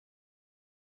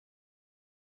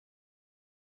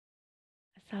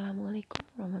Assalamualaikum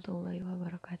warahmatullahi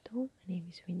wabarakatuh. My name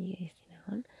is Windi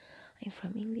Tinangon. I'm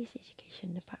from English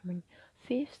Education Department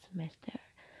 5th semester.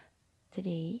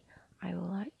 Today, I would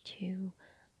like to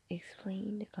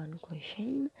explain the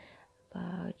conclusion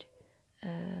about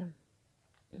the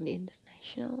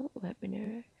international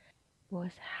webinar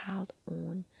was held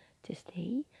on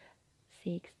Tuesday,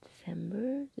 6th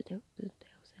December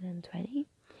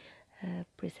 2020,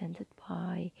 presented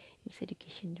by English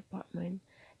Education Department.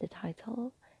 The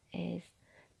title is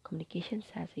Communication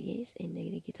Strategies in the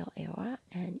Digital Era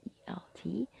and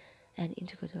ELT and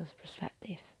Integrated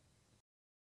Perspective.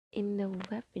 In the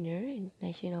webinar,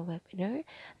 international webinar,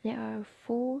 there are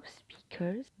 4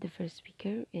 speakers. The first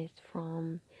speaker is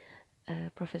from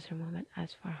Professor Muhammad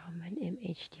Asfar Hamad,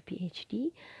 MHD,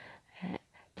 PhD.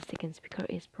 The second speaker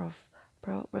is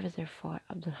Professor Fuad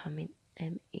Abdul Hamid,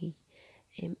 MA,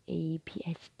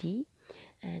 PhD.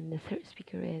 And the third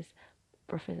speaker is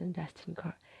Professor Dustin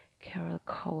Carol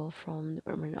Cowell from the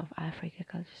Department of Africa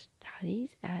Cultural Studies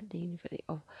at the University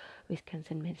of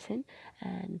Wisconsin-Madison.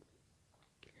 And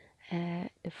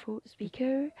the fourth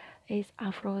speaker is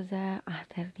Afroza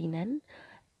Ahterdinan,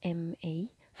 MA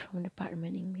from the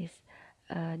Department English,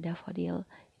 Daffodil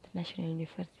International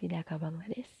University, Dhaka,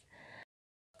 Bangladesh.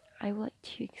 I would like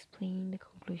to explain the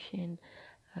conclusion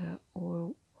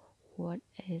or what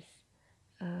is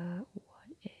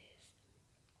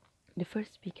the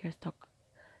first speakers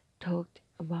talked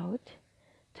about,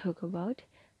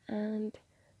 and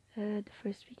the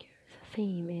first speaker's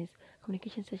theme is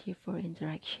communication strategy for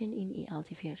interaction in ELT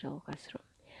virtual classroom.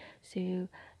 So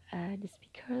the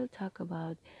speaker talk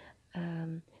about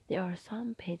there are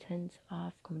some patterns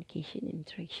of communication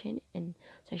interaction in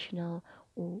traditional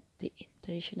or the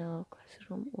traditional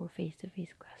classroom or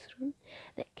face-to-face classroom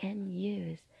that can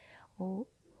use or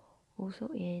also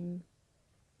in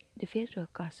the virtual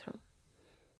classroom.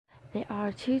 There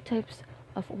are 2 types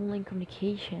of online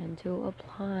communication to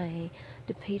apply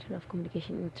the pattern of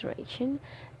communication interaction.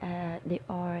 They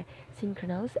are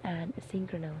synchronous and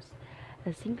asynchronous.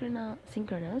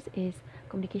 Synchronous is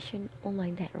communication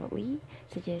online directly,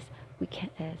 such as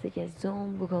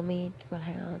Zoom, Google Meet, Google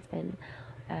Hangouts, and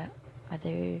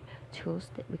other tools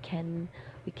that we can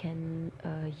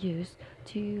use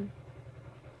to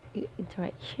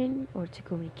interaction or to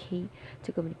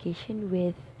communication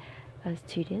with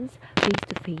students face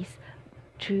to face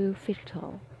through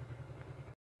virtual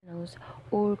channels,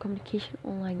 or communication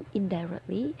online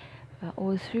indirectly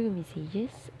or through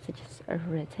messages such as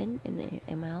written in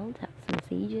email, text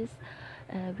messages.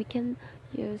 We can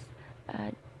use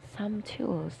some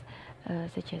tools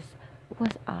such as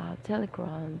WhatsApp,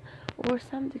 Telegram, or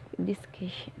some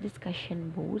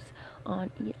discussion boards on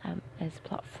EMS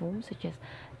platforms such as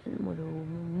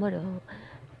Moodle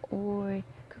or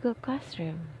Google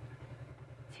Classroom.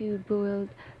 To build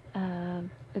a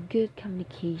good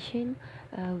communication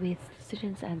with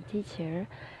students and teacher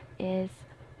is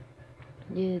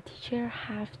the teacher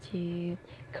have to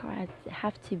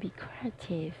be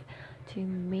creative to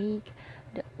make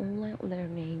the online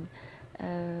learning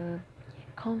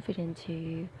confident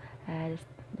to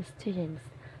the students,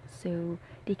 so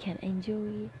they can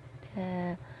enjoy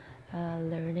the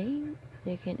learning,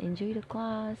 they can enjoy the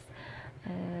class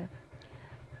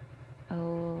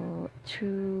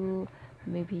through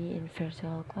maybe in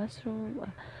virtual classroom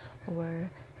or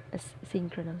a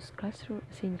synchronous classroom,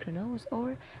 synchronous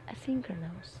or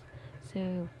asynchronous.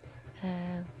 So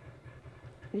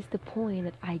this is the point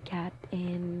that I got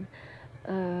in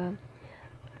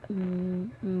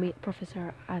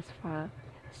Professor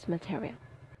Asfar's material.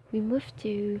 We move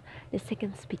to the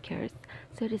second speakers.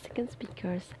 So the second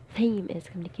speaker's theme is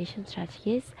communication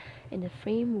strategies in the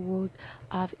framework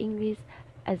of English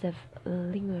as a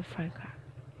lingua franca.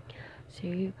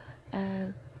 So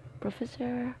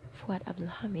Professor Fuad Abdul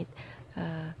Hamid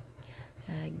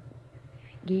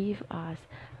gave us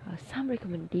some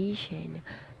recommendation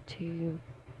to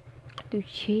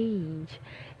change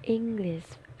English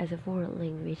as a foreign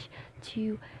language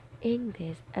to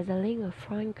English as a lingua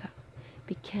franca,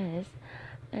 because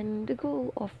and the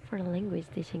goal of foreign language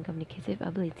teaching communicative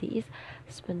ability is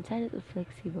spontaneous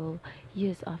flexible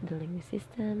use of the language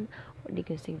system, or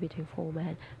negotiating between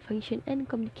format, function, and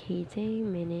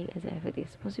communicating meaning as effectively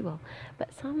as possible.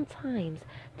 But sometimes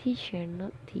teachers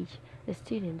not teach the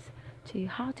students to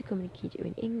how to communicate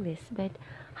in English, but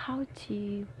how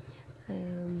to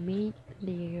make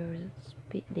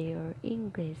their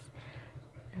English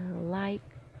like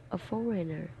a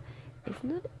foreigner. It's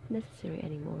not necessary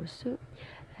anymore. So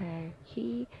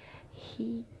he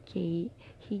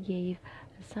gave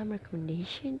some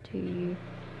recommendation to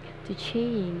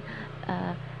change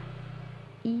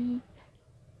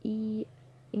e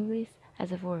English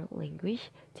as a foreign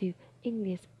language to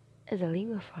English as a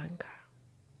lingua franca.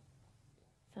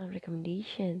 Some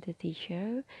recommendation to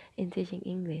teacher in teaching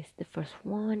English. The first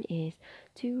one is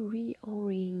to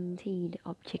reorientate the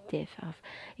objective of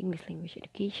English language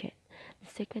education. The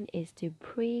second is to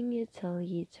bring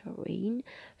utilitarian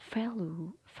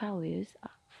values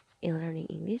in learning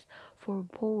English for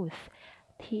both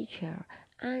teacher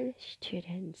and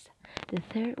students. The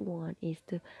third one is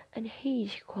to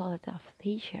enhance quality of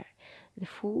teacher. The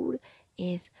fourth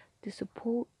is to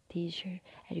support teacher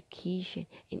education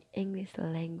in English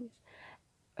language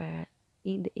uh,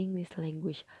 in the English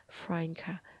language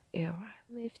Franca era.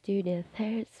 Move to the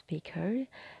third speaker.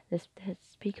 The third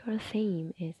speaker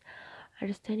theme is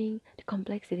understanding the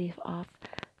complexity of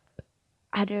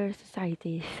other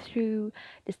societies through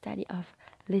the study of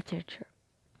literature.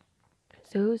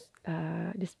 So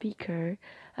the speaker,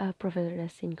 Professor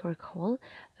Nassim Korkol,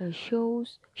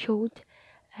 showed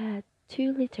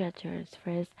two literatures.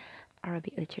 First,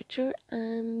 Arabic literature,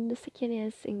 and the second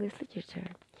is English literature.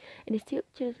 In the still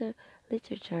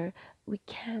literature, we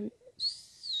can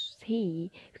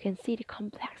see the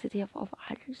complexity of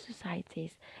other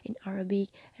societies in Arabic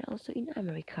and also in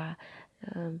America.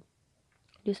 Um,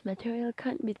 this material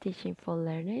can't be teaching for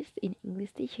learners in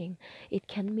English teaching. It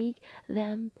can make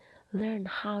them learn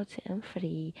how to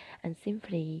empathy and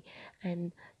sympathy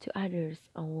and to others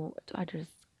or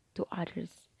to others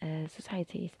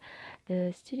societies.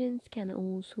 The students can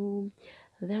also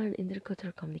learn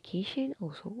intercultural communication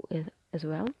also as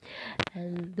well,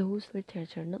 and those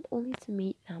literature not only to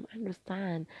make them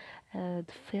understand the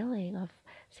feeling of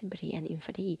sympathy and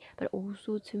empathy, but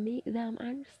also to make them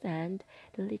understand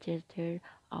the literature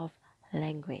of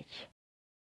language.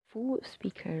 Full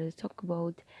speakers talk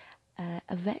about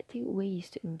effective ways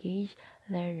to engage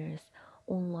learners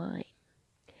online.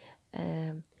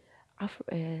 Um,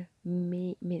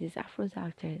 Mrs. Afro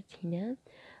Dr. Tina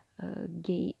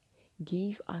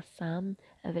gave us some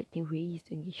effective ways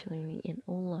to engage learning in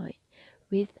online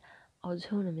with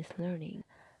autonomous learning.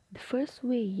 The first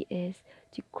way is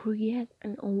to create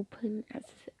an open,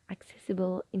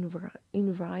 accessible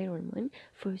environment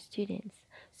for students.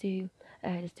 So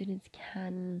the students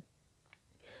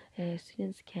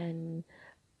can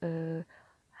uh,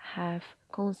 have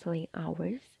counseling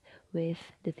hours with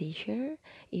the teacher.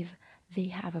 If they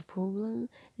have a problem,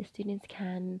 the students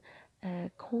can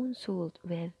consult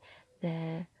the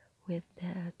with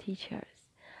the teachers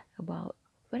about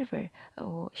whatever,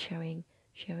 or sharing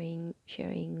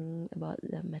about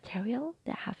the material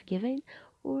they have given,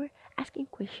 or asking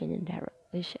question in their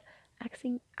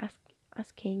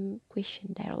asking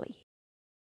question directly.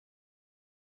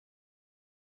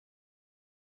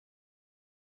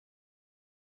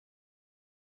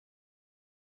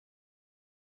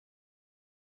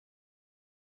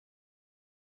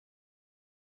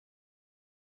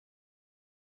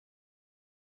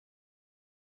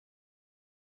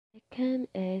 Second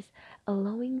is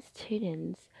allowing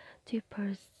students to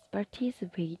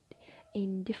participate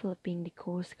in developing the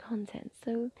course content.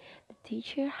 So the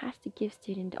teacher has to give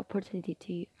students the opportunity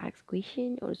to ask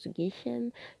questions or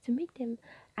suggestions to make them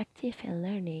active in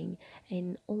learning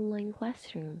in online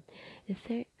classroom. The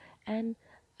third and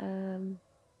um,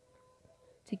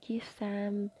 to give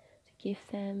them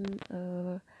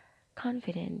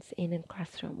confidence in a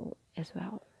classroom as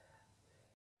well.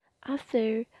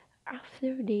 After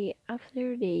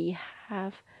they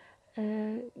have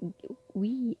uh,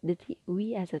 we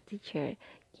as a teacher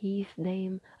give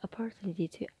them opportunity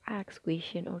to ask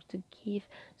question or to give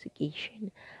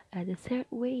suggestion. The third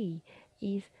way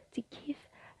is to give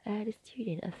the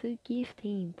student to give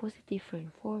them positive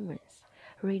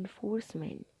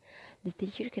reinforcement. The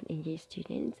teacher can engage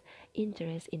students'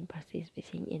 interest in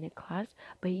participating in a class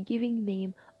by giving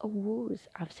them awards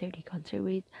after they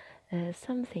contribute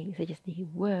something, such as their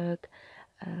work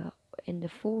uh, in the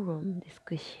forum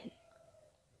discussion.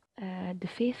 The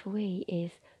fifth way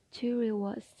is to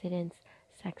reward students'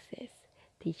 success.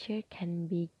 Teacher can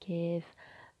be give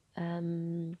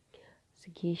um,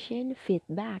 suggestion,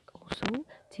 feedback also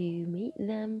to make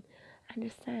them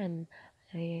understand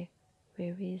uh,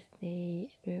 where is the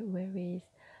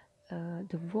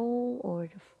wrong or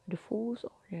the false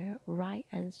or the right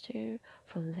answer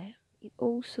from them. It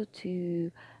also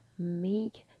to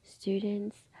make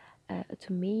students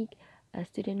to make a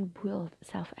student build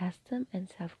self-esteem and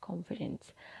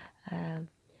self-confidence. Um,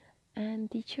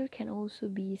 and teacher can also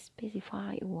be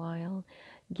specified while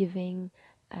giving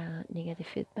negative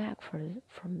feedback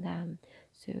from them.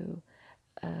 So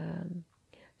um,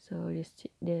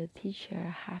 the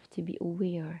teacher have to be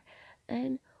aware,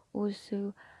 and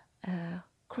also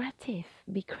creative.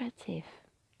 Be creative.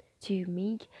 to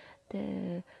make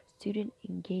the student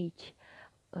engage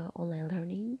online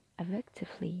learning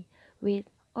effectively with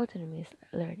autonomous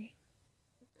learning.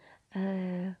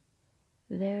 Uh,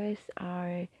 there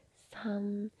are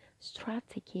some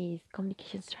strategies,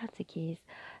 communication strategies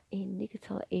in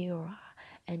digital era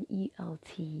and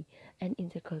ELT and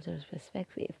intercultural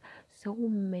perspective. So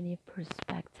many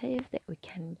perspectives that we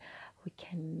can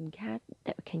get,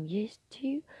 that we can use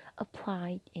to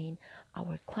apply in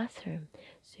our classroom.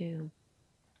 So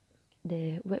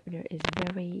the webinar is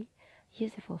very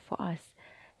useful for us.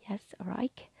 Yes,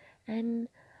 alright. And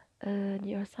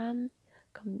there are some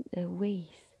ways.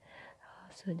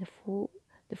 So the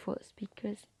four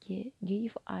speakers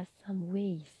give us some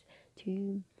ways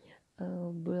to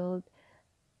build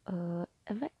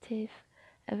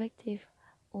effective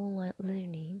online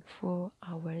learning for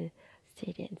our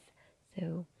students.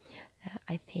 So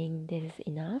I think this is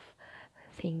enough.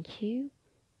 Thank you.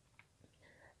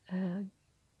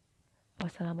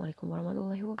 Wassalamualaikum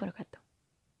warahmatullahi wabarakatuh.